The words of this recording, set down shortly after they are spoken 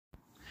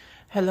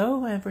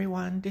Hello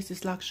everyone, this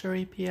is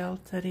Luxury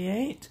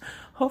PL38.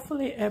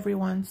 Hopefully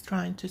everyone's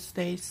trying to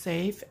stay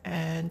safe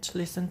and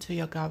listen to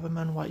your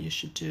government what you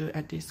should do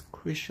at this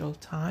crucial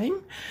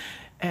time.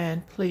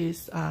 And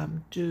please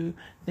do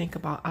think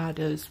about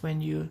others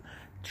when you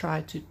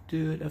try to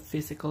do the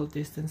physical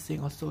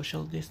distancing or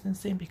social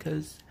distancing,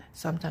 because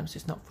sometimes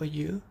it's not for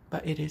you,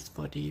 but it is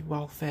for the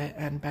welfare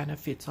and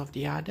benefits of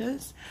the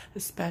others,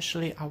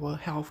 especially our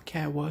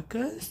healthcare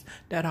workers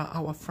that are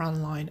our front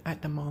line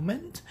at the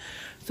moment.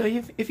 So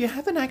if you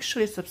haven't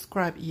actually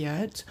subscribed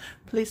yet,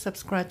 please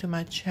subscribe to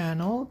my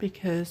channel,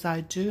 because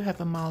I do have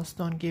a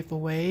milestone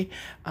giveaway.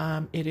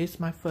 It is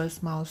my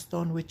first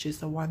milestone, which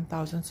is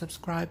 1,000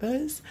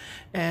 subscribers,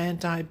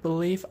 and I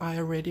believe I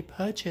already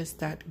purchased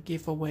that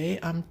giveaway.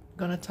 I'm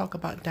gonna talk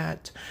about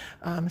that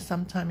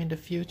sometime in the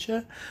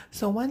future.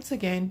 So once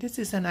again, this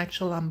is an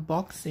actual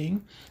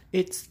unboxing.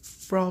 It's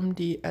from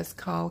the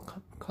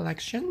ESCALE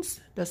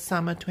collections, the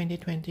summer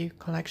 2020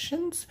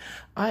 collections.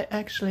 I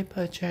actually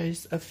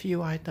purchased a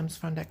few items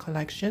from that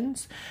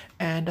collections,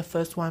 and the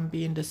first one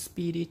being the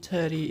Speedy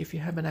 30. If you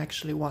haven't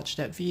actually watched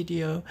that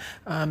video,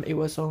 it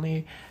was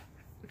only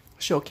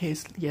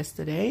showcased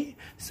yesterday,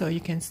 so you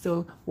can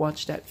still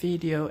watch that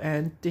video.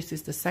 And this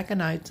is the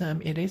second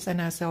item. It is an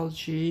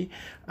SLG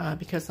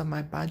because of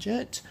my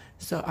budget,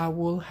 so I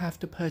will have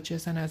to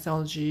purchase an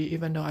SLG,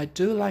 even though I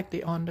do like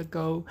the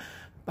on-the-go,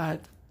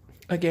 but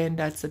again,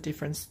 that's a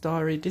different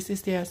story. This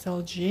is the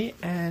SLG,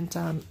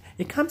 and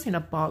it comes in a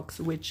box,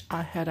 which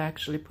I had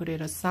actually put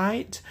it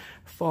aside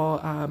for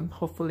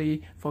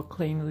hopefully for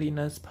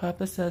cleanliness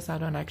purposes. I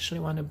don't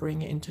actually want to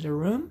bring it into the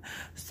room.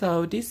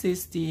 So this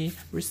is the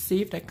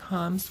receipt that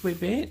comes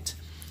with it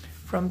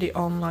from the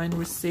online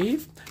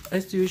receipt.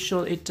 As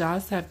usual, it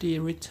does have the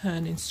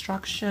return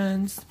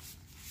instructions,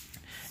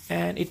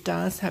 and it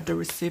does have the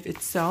receipt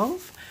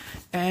itself,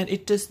 and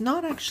it does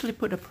not actually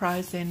put a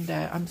price in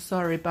there. I'm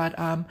sorry, but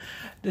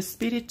the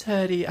Speedy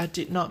 30 I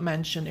did not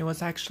mention. It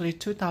was actually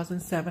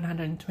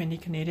 2,720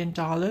 Canadian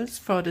dollars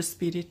for the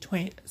Speedy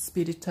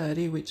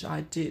 30, which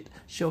I did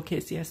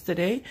showcase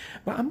yesterday.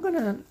 But I'm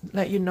gonna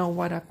let you know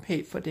what I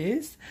paid for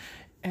this,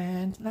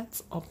 and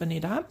let's open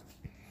it up.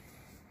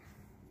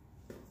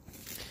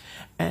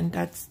 And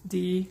that's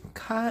the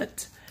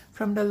card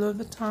from the Louis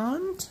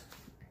Vuitton.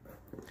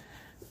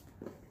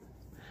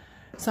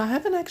 So I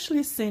haven't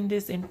actually seen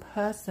this in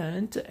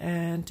person,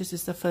 and this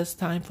is the first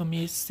time for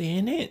me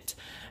seeing it,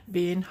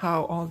 being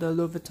how all the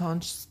Louis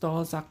Vuitton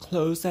stores are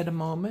closed at the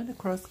moment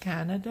across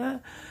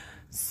Canada.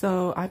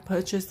 So I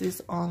purchased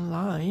this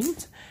online,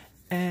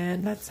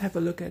 and let's have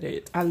a look at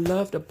it. I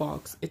love the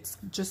box. It's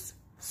just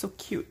so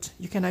cute.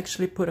 You can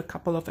actually put a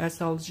couple of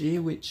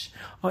SLG,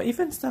 or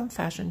even some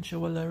fashion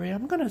jewelry.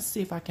 I'm gonna see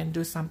if I can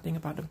do something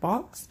about the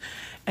box.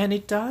 And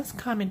it does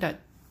come in that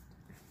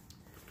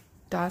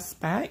dust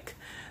bag.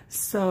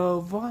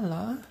 So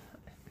voila,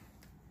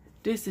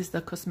 this is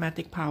the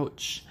cosmetic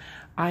pouch.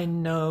 I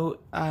know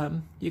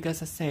you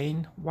guys are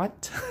saying,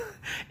 what?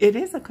 It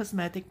is a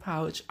cosmetic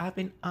pouch. I've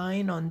been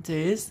eyeing on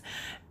this,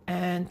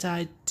 and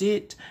I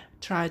did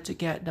try to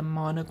get the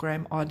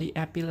monogram or the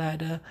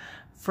epiletter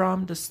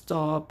from the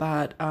store,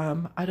 but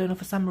I don't know,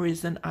 for some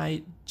reason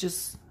I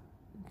just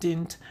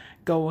didn't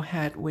go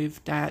ahead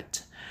with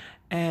that.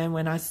 And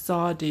when I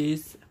saw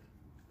this,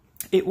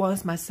 it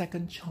was my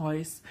second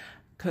choice,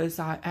 because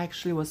I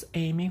actually was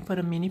aiming for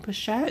the mini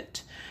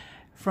pochette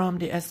from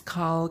the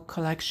ESCALE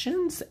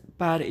collections,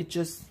 but it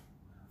just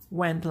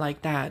went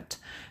like that.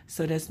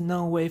 So there's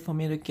no way for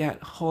me to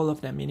get hold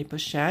of that mini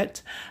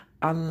pochette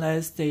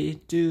unless they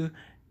do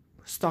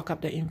stock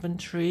up the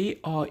inventory,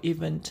 or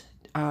even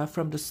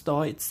from the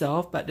store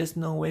itself, but there's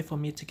no way for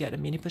me to get a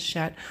mini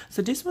pochette.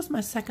 So this was my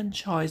second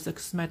choice, the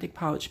cosmetic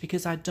pouch,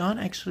 because I don't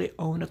actually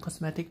own a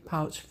cosmetic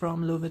pouch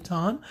from Louis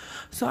Vuitton.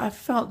 So I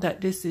felt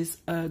that this is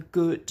a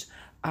good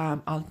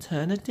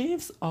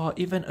alternatives, or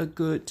even a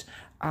good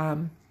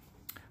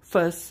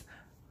first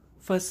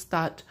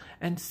start,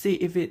 and see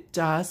if it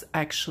does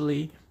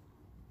actually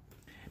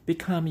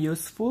become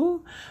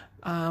useful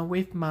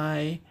with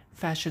my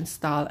fashion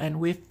style and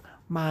with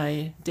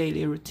my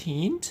daily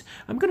routine.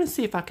 I'm gonna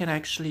see if I can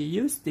actually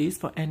use this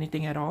for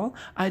anything at all.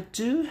 I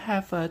do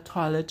have a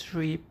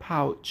Toiletry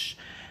pouch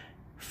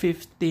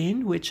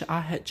 15, which I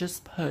had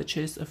just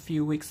purchased a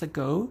few weeks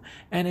ago,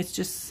 and it's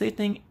just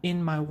sitting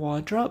in my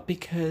wardrobe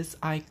because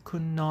I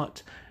could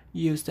not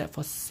use that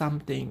for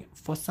something.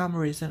 For some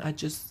reason, I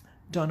just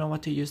don't know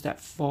what to use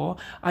that for.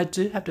 I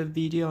do have the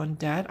video on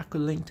that. I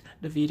could link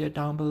the video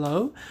down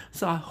below.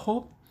 So I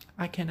hope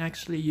I can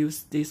actually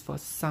use this for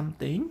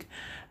something,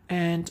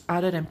 and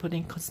other than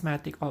putting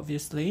cosmetic,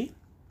 obviously.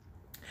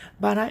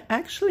 But I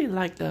actually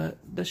like the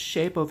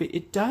shape of it.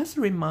 It does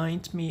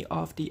remind me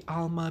of the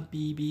Alma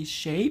BB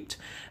shaped,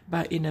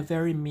 but in a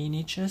very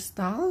miniature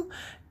style.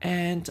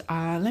 And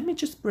let me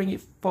just bring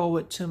it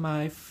forward to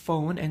my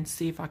phone and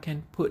see if I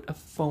can put a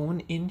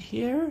phone in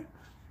here.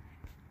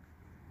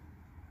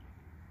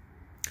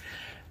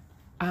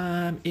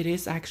 It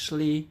is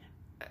actually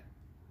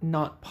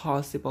not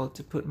possible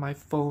to put my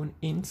phone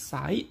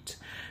inside,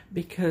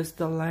 because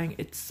the length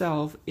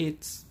itself,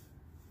 it's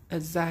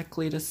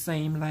exactly the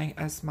same length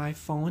as my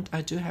phone.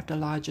 I do have the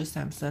larger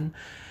Samsung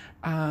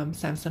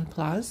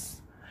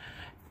Plus,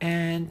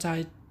 and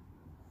I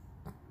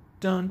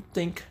don't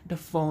think the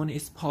phone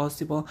is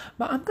possible,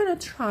 but I'm gonna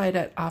try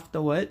that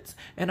afterwards,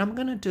 and I'm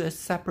gonna do a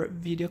separate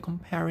video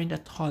comparing the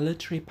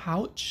Toiletry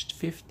pouch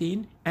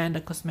 15 and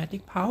the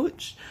cosmetic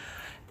pouch.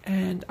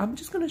 And I'm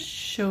just gonna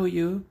show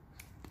you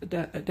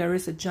that there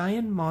is a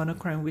giant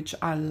monogram, which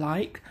I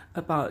like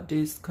about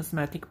this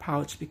cosmetic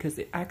pouch because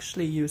it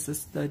actually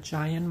uses the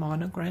giant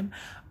monogram.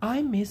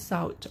 I miss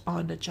out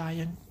on the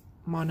giant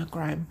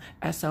monogram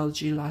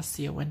SLG last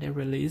year when they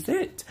released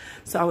it,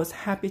 so I was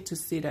happy to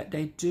see that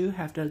they do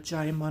have the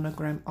giant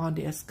monogram on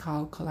the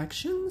ESCALE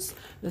collections,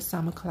 the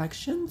summer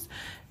collections,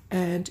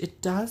 and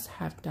it does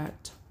have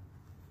that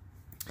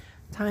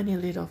tiny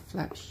little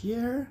flap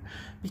here,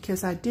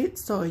 because I did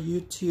saw a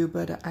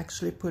YouTuber that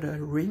actually put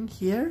a ring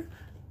here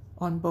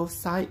on both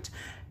sides,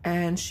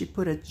 and she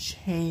put a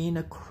chain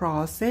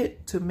across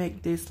it to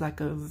make this like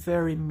a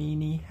very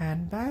mini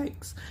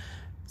handbags.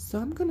 So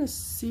I'm gonna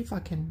see if I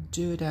can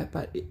do that,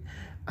 but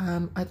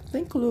I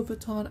think Louis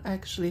Vuitton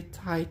actually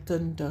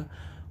tightened the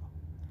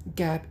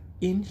gap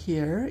in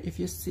here. If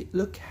you see,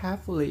 look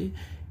carefully,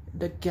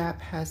 the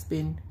gap has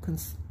been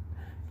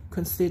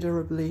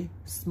considerably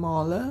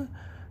smaller,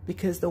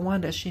 because the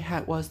one that she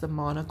had was the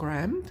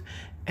monogram,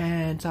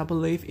 and I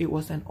believe it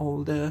was an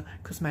older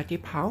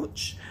cosmetic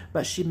pouch,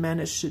 but she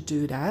managed to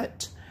do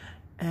that,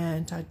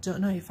 and I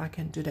don't know if I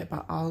can do that,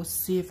 but I'll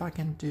see if I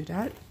can do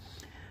that.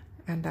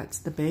 And that's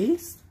the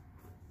base,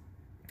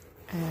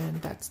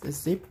 and that's the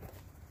zip,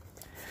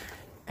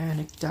 and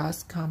it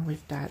does come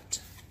with that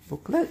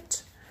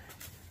booklet,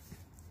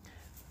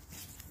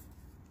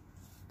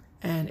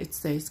 and it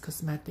says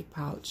cosmetic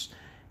pouch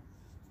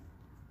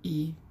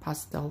E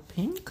Pastel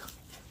Pink,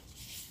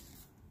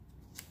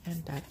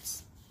 and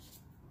that's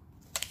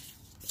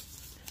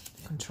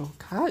the control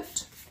card.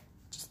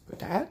 Just put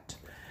that.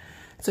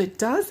 So it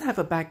does have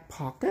a back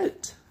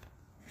pocket,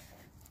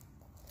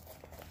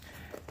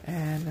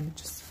 and let me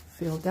just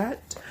feel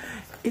that.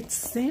 It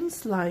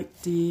seems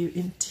like the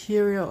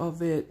interior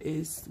of it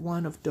is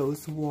one of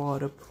those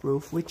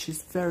waterproof, which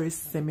is very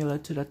similar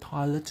to the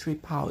Toiletry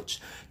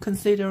pouch.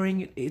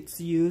 Considering its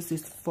use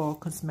is for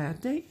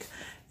cosmetic,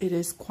 it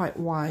is quite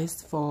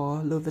wise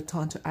for Louis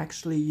Vuitton to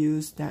actually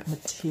use that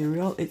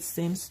material. It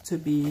seems to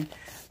be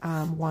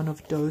one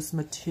of those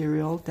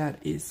material that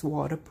is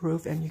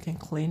waterproof, and you can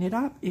clean it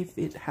up if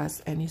it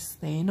has any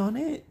stain on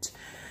it.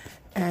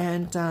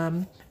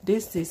 And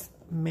this is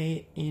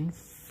made in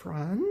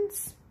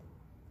France.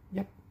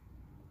 Yep.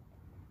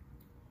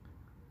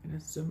 I'm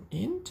gonna zoom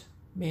in.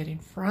 Made in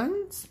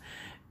France.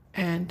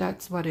 And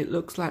that's what it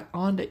looks like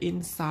on the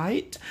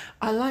inside.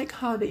 I like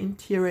how the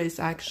interior is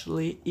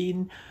actually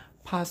in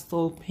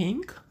Pastel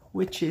Pink,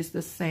 which is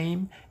the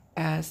same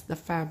as the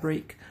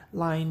fabric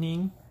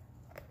lining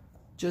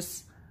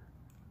just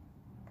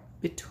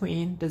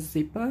between the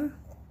zipper.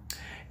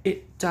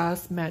 It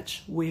does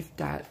match with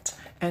that,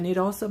 and it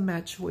also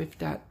matches with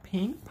that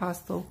pink,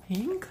 pastel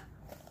pink.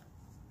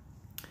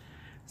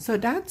 So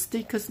that's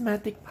the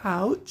cosmetic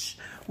pouch,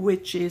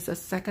 which is a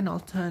second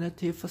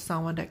alternative for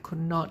someone that could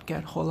not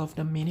get hold of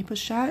the mini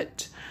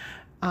pochette.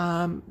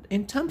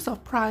 In terms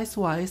of price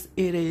wise,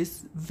 it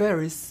is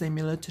very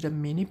similar to the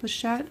mini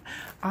pochette.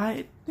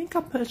 I think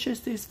I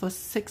purchased this for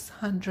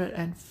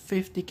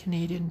 650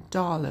 Canadian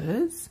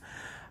dollars,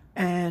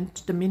 and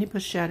the mini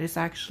pochette is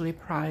actually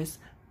priced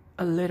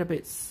a little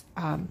bit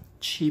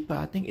cheaper.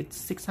 I think it's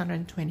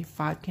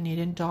 625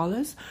 Canadian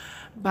dollars,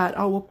 but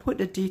I will put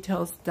the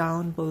details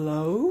down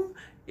below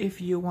if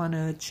you want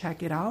to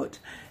check it out.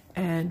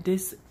 And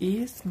this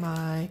is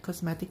my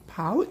cosmetic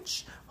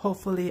pouch.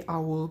 Hopefully I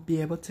will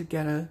be able to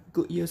get a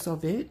good use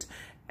of it,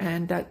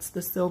 and that's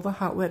the silver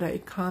hardware that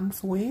it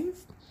comes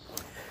with.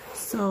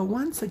 So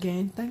once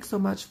again, thanks so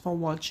much for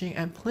watching,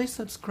 and please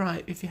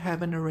subscribe if you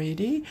haven't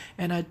already.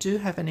 And I do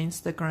have an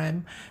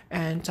Instagram,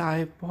 and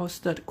I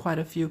posted quite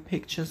a few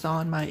pictures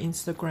on my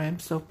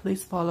Instagram, so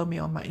please follow me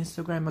on my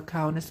Instagram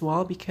account as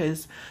well,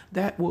 because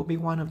that will be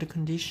one of the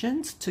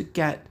conditions to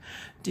get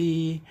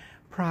the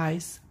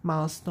prize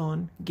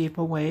milestone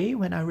giveaway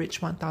when I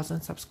reach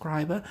 1,000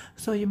 subscribers.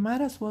 So you might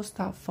as well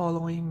start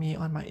following me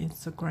on my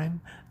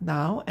Instagram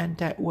now, and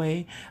that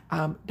way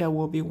there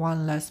will be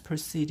one less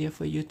procedure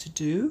for you to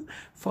do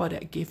for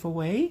that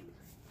giveaway.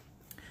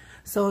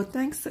 So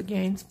thanks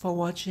again for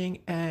watching,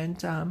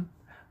 and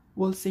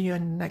we'll see you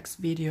in the next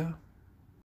video.